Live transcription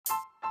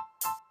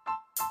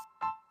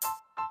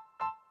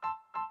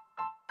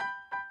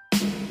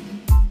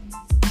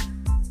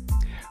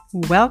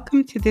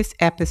Welcome to this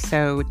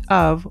episode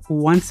of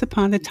Once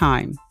Upon a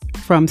Time,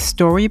 From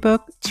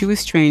Storybook to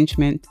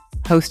Estrangement,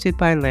 hosted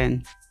by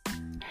Lynn.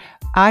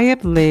 I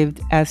have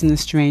lived as an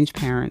estranged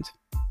parent.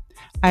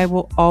 I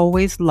will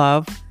always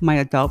love my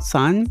adult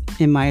son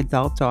and my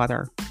adult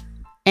daughter.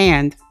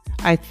 And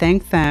I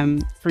thank them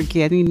for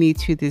getting me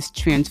to this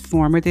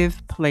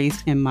transformative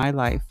place in my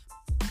life.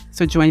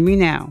 So join me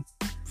now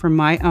for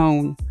my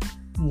own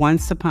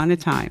Once Upon a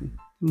Time,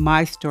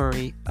 my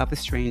story of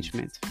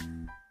estrangement.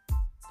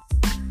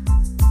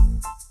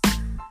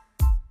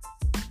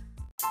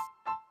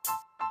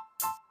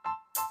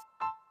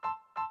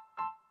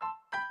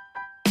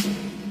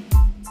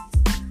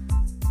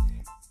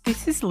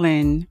 This is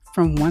Lynn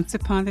from Once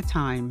Upon a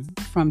Time,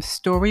 From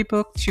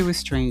Storybook to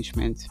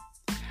Estrangement.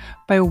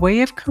 By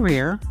way of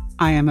career,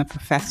 I am a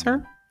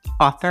professor,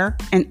 author,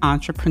 and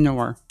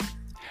entrepreneur.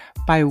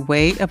 By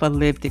way of a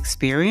lived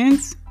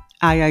experience,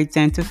 I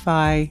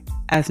identify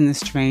as an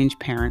estranged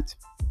parent.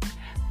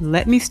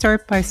 Let me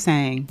start by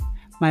saying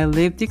my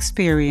lived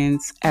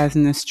experience as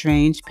an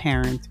estranged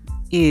parent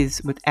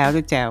is, without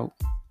a doubt,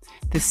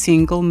 the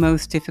single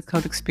most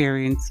difficult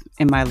experience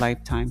in my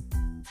lifetime.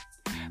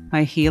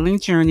 My healing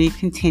journey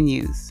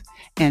continues,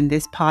 and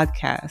this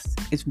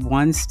podcast is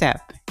one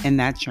step in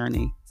that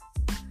journey.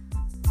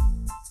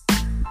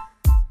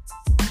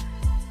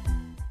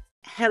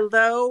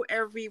 Hello,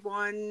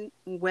 everyone.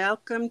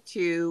 Welcome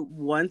to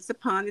Once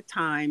Upon a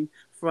Time,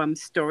 From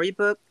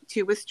Storybook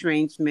to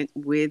Estrangement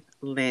with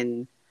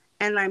Lynn.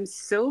 And I'm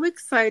so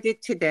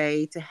excited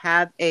today to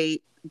have a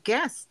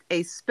guest,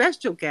 a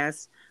special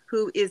guest,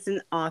 who is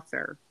an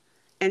author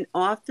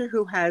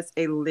who has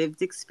a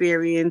lived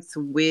experience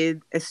with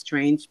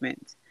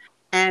estrangement.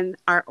 And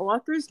our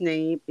author's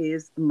name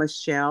is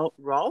Michelle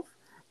Rohlf.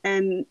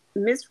 And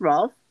Miss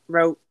Rohlf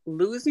wrote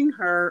Losing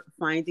Her,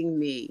 Finding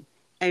Me,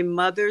 a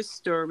mother's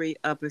story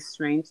of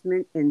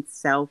estrangement and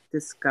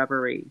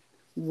self-discovery.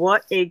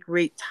 What a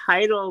great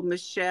title,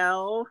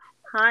 Michelle.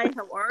 Hi,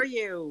 how are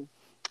you?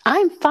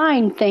 I'm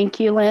fine, thank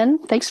you, Lynn.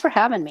 Thanks for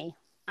having me.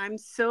 I'm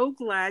so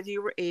glad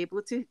you were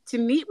able to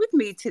meet with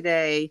me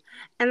today.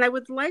 And I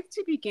would like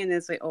to begin,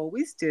 as I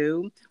always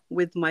do,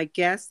 with my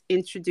guest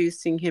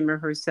introducing him or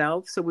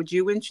herself. So would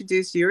you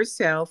introduce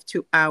yourself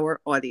to our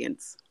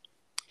audience?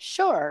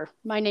 Sure.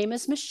 My name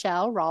is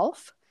Michelle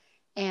Rohlf,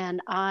 and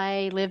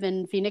I live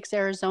in Phoenix,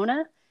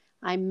 Arizona.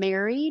 I'm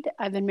married.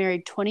 I've been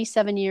married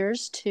 27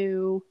 years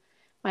to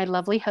my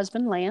lovely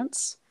husband,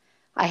 Lance.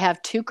 I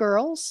have two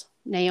girls,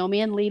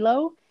 Naomi and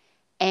Lilo,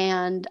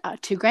 and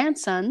two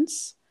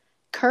grandsons,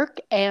 Kirk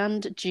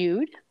and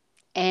Jude,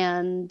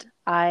 and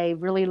I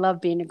really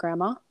love being a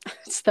grandma.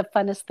 It's the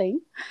funnest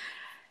thing.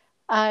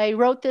 I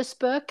wrote this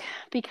book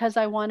because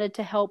I wanted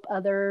to help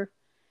other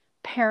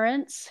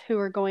parents who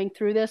are going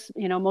through this,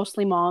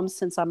 mostly moms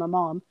since I'm a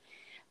mom,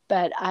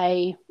 but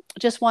I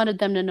just wanted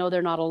them to know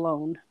they're not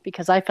alone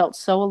because I felt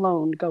so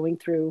alone going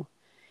through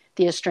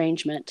the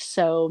estrangement.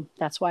 So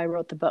that's why I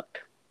wrote the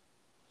book.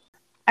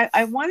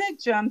 I want to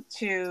jump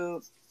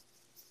to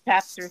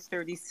chapter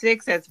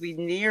 36 as we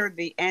near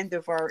the end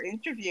of our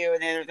interview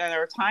and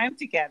our time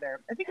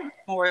together. I think it was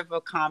more of a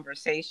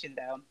conversation,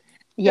 though.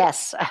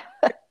 Yes.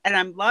 And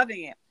I'm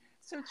loving it.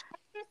 So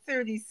chapter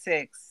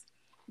 36,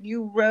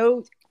 you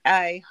wrote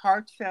a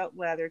heartfelt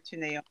letter to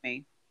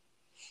Naomi.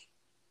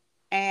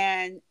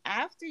 And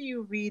after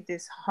you read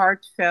this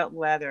heartfelt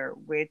letter,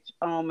 which,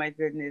 oh my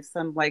goodness,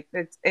 I'm like,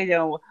 it's,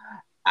 I'm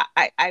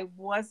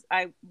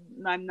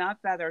not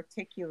that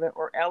articulate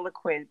or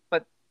eloquent,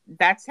 but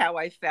that's how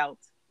I felt.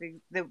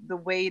 The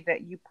way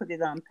that you put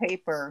it on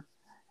paper.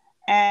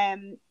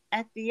 And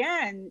at the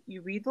end,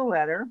 you read the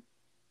letter,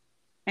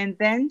 and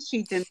then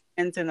she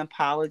demands an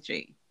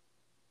apology.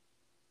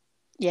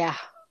 Yeah.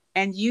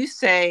 And you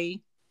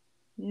say,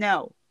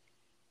 no.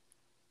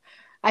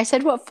 I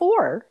said, what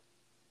for?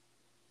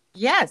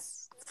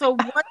 Yes. So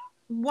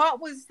what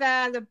was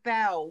that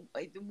about?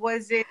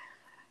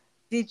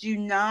 Did you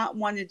not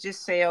want to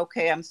just say,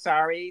 okay, I'm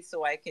sorry,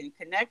 so I can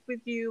connect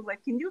with you?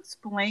 Like, can you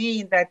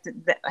explain that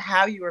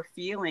how you were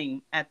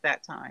feeling at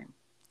that time?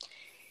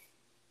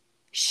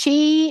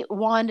 She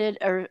wanted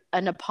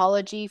an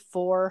apology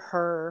for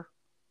her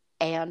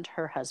and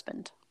her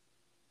husband.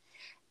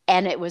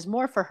 And it was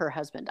more for her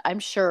husband. I'm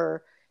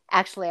sure,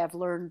 actually, I've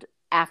learned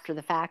after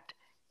the fact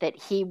that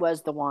he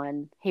was the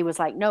one. He was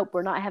like, nope,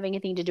 we're not having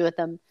anything to do with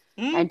them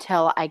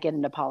until I get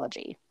an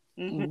apology.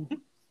 Mm-hmm.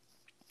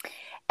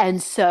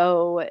 And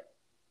so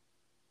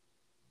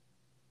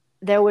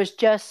there was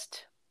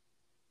just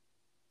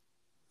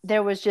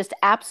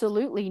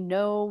absolutely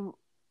no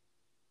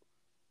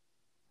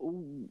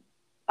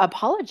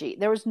apology.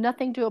 There was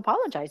nothing to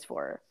apologize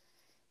for.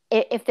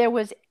 If there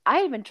was,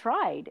 I even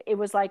tried. It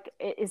was like,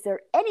 is there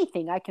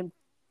anything I can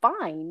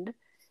find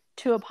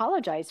to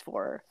apologize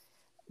for?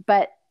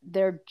 But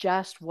there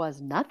just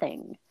was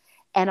nothing.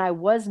 And I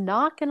was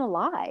not going to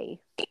lie.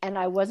 And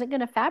I wasn't going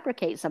to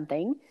fabricate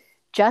something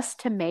just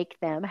to make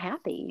them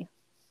happy.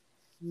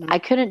 Mm-hmm. I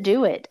couldn't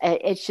do it.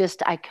 It's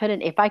just, I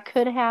couldn't. If I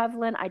could have,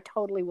 Lynn, I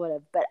totally would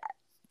have. But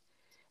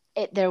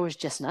there was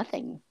just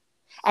nothing.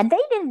 And they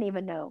didn't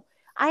even know.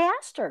 I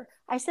asked her,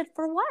 I said,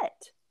 for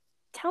what?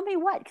 Tell me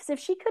what? Because if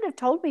she could have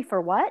told me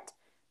for what,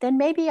 then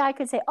maybe I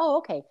could say, oh,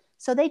 okay.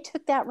 So they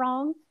took that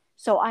wrong.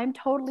 So I'm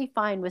totally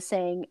fine with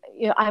saying,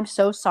 I'm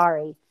so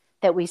sorry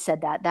that we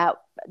said that.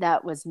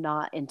 That was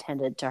not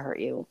intended to hurt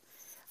you.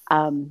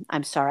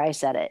 I'm sorry I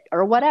said it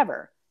or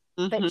whatever.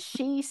 Mm-hmm. But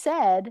she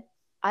said,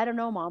 I don't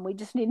know, Mom, we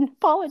just need an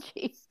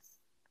apology.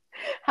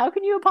 How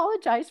can you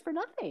apologize for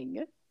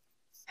nothing?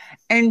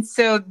 And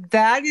so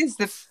that is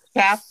the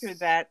chapter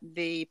that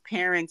the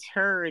parents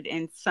heard,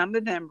 and some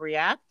of them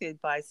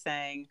reacted by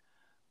saying,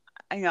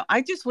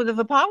 I just would have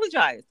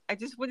apologized. I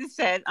just would have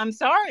said, I'm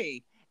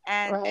sorry.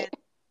 And Right.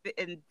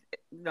 a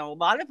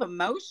lot of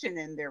emotion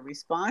in their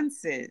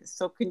responses.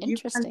 So can you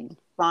Interesting.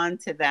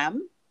 respond to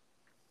them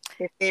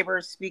if they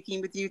were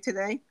speaking with you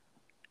today?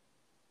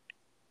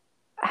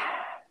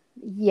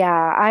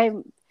 Yeah,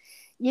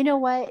 you know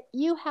what?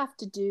 You have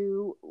to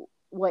do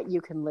what you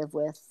can live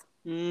with.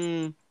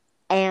 Mm.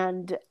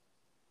 And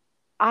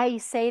I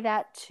say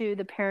that to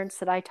the parents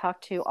that I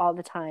talk to all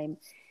the time,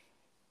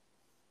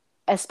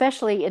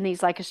 especially in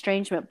these like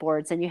estrangement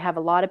boards, and you have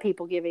a lot of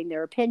people giving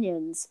their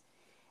opinions.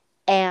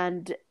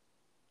 And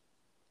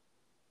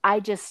I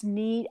just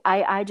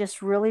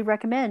really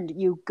recommend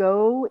you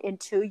go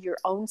into your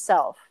own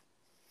self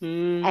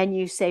and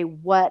you say,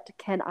 what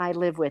can I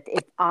live with?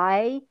 If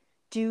I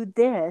do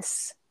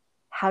this,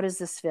 how does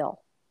this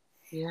feel?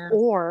 Yeah.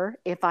 Or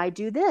if I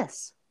do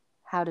this,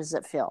 how does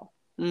it feel?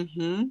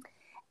 Mm-hmm.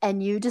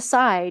 And you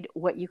decide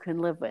what you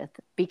can live with.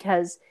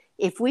 Because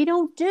if we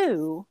don't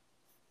do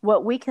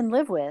what we can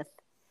live with,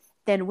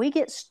 then we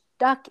get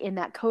stuck in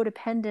that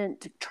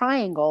codependent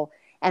triangle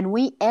and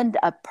we end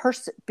up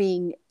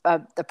being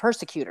the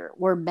persecutor.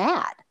 We're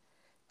mad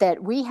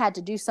that we had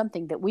to do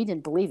something that we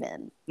didn't believe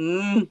in.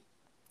 Mm.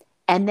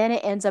 And then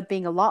it ends up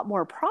being a lot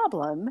more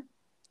problem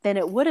than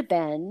it would have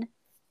been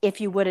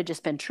if you would have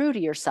just been true to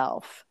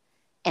yourself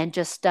and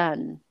just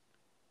done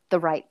the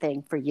right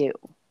thing for you.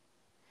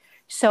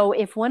 So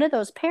if one of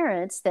those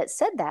parents that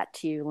said that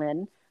to you,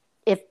 Lynn,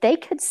 if they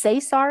could say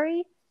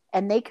sorry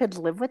and they could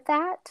live with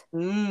that,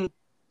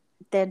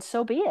 then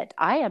so be it.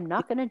 I am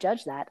not going to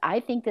judge that. I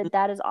think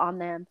that is on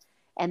them,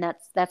 and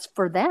that's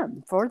for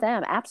them,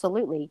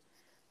 absolutely.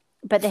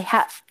 But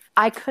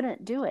I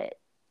couldn't do it.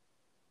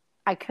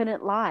 I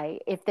couldn't lie.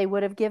 If they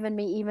would have given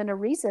me even a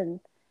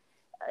reason,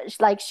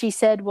 like she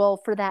said, well,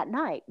 for that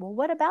night. Well,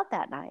 what about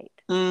that night?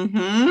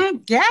 Mm-hmm.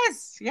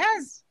 Yes.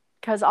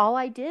 Because all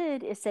I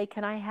did is say,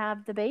 can I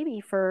have the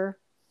baby to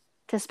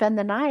spend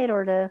the night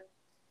or to,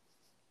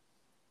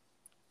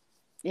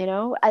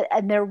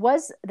 and there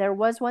was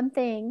one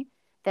thing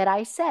that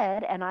I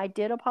said, and I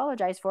did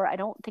apologize for. I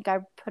don't think I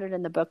put it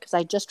in the book because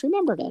I just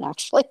remembered it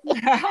actually,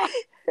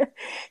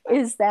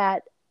 is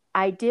that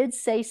I did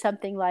say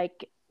something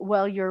like,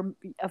 well,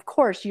 of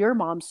course, your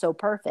mom's so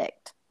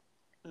perfect.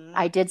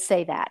 I did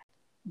say that,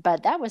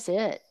 but that was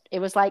it. It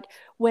was like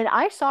when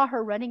I saw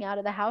her running out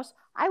of the house,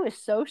 I was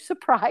so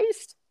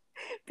surprised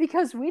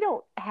because we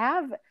don't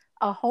have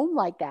a home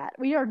like that.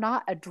 We are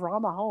not a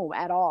drama home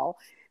at all.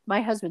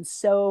 My husband's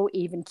so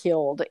even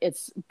keeled.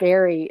 It's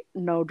very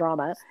no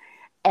drama.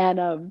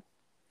 And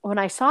when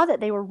I saw that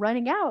they were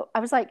running out,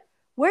 I was like,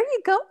 where are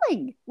you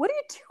going? What are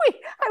you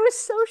doing? I was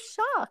so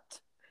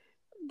shocked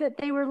that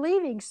they were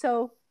leaving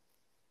so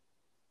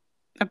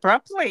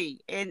abruptly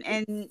and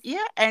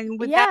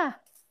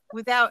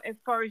without, as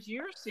far as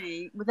you're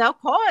seeing, without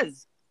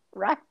cause.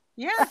 Right.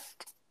 Yeah.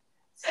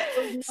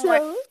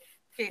 So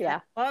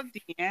I love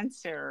the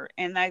answer,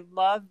 and I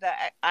love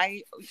that.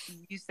 I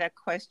use that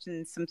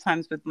question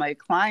sometimes with my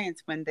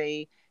clients when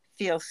they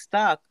feel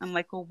stuck. I'm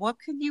like, well, what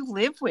can you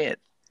live with?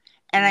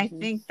 And I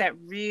think that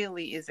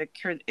really is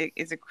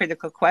a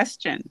critical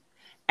question.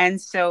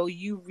 And so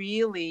you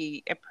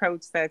really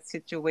approach that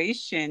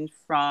situation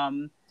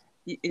from,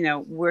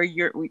 where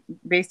you're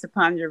based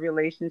upon your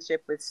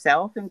relationship with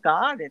self and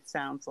God, it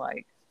sounds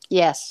like.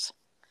 Yes.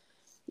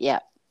 Yeah.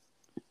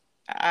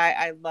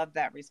 I love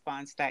that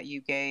response that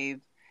you gave.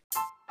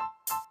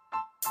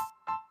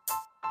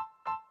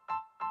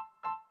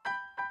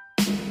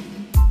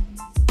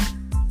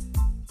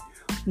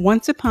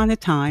 Once Upon a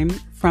Time,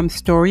 From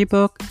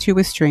Storybook to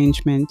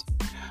Estrangement,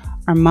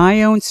 are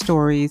my own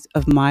stories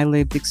of my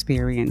lived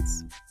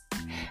experience.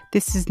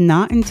 This is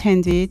not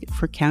intended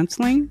for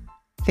counseling,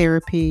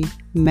 therapy,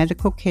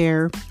 medical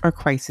care, or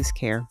crisis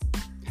care.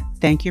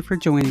 Thank you for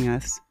joining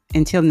us.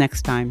 Until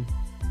next time.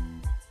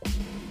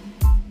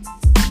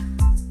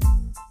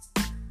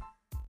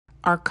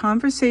 Our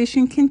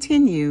conversation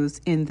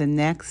continues in the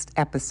next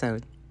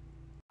episode.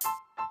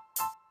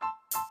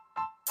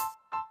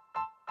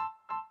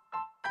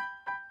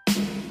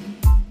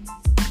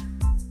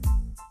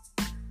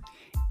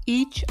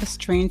 Each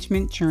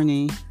estrangement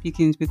journey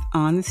begins with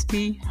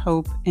honesty,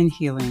 hope, and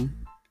healing.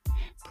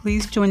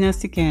 Please join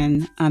us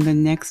again on the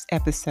next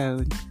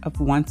episode of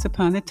Once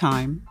Upon a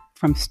Time,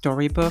 From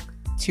Storybook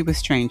to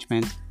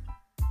Estrangement.